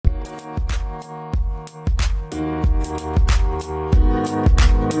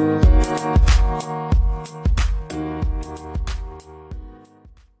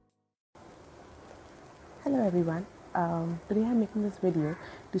today I'm making this video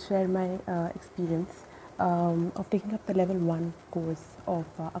to share my experience of taking up the level 1 course of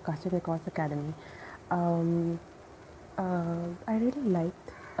Akashic Records Academy. I really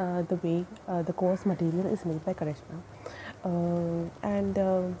liked the way the course material is made by Karishma. And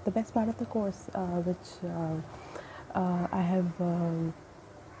the best part of the course, which I have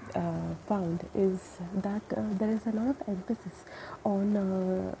found, is that there is a lot of emphasis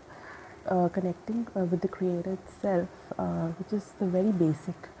on connecting with the creator itself, which is the very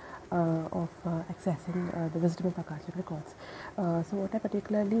basic of accessing the wisdom of Akashic Records. So what I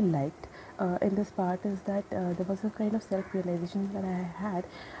particularly liked in this part is that there was a kind of self-realization that I had,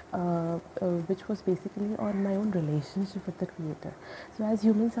 which was basically on my own relationship with the creator. So as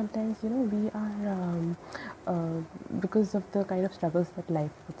humans, sometimes we are because of the kind of struggles that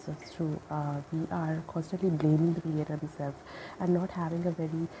life puts us through, we are constantly blaming the creator himself and not having a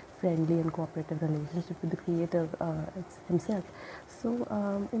very friendly and cooperative relationship with the creator himself. So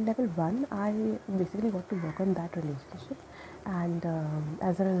in level 1, I basically got to work on that relationship, and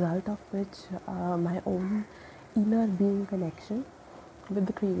as a result of which my own inner being connection with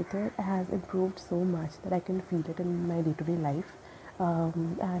the creator has improved so much that I can feel it in my day-to-day life.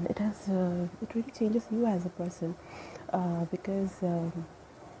 And it really changes you as a person, because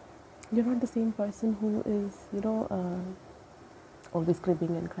you're not the same person who is always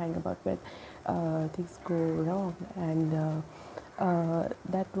cribbing and crying about when things go wrong. And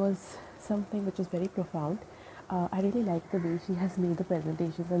that was something which was very profound. I really like the way she has made the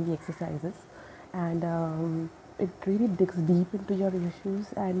presentations and the exercises, and it really digs deep into your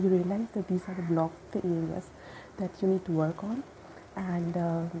issues, and you realize that these are the blocks, the areas that you need to work on. And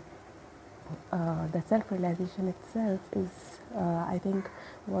the self-realization itself is, I think,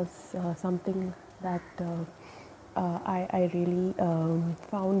 was something that I really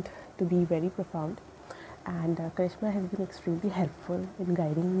found to be very profound. And Karishma has been extremely helpful in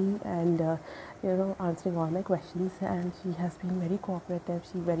guiding me and answering all my questions, and she has been very cooperative.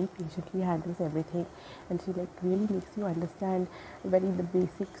 She very patiently handles everything, and she really makes you understand the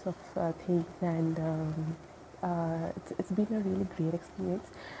basics of things. And it's been a really great experience,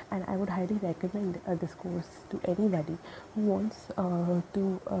 and I would highly recommend this course to anybody who wants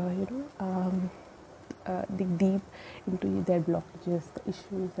to dig deep into their blockages, the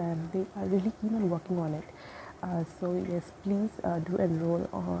issues, and they are really keen on working on it. So yes, please do enroll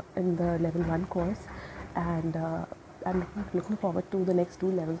in the level 1 course, and I'm looking forward to the next 2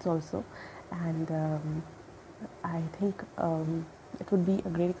 levels also. And I think it would be a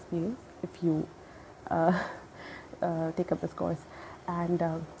great experience if you take up this course, and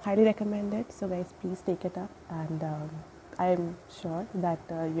highly recommend it. So guys, please take it up, and I'm sure that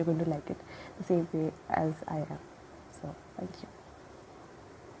you're going to like it the same way as I am. So thank you.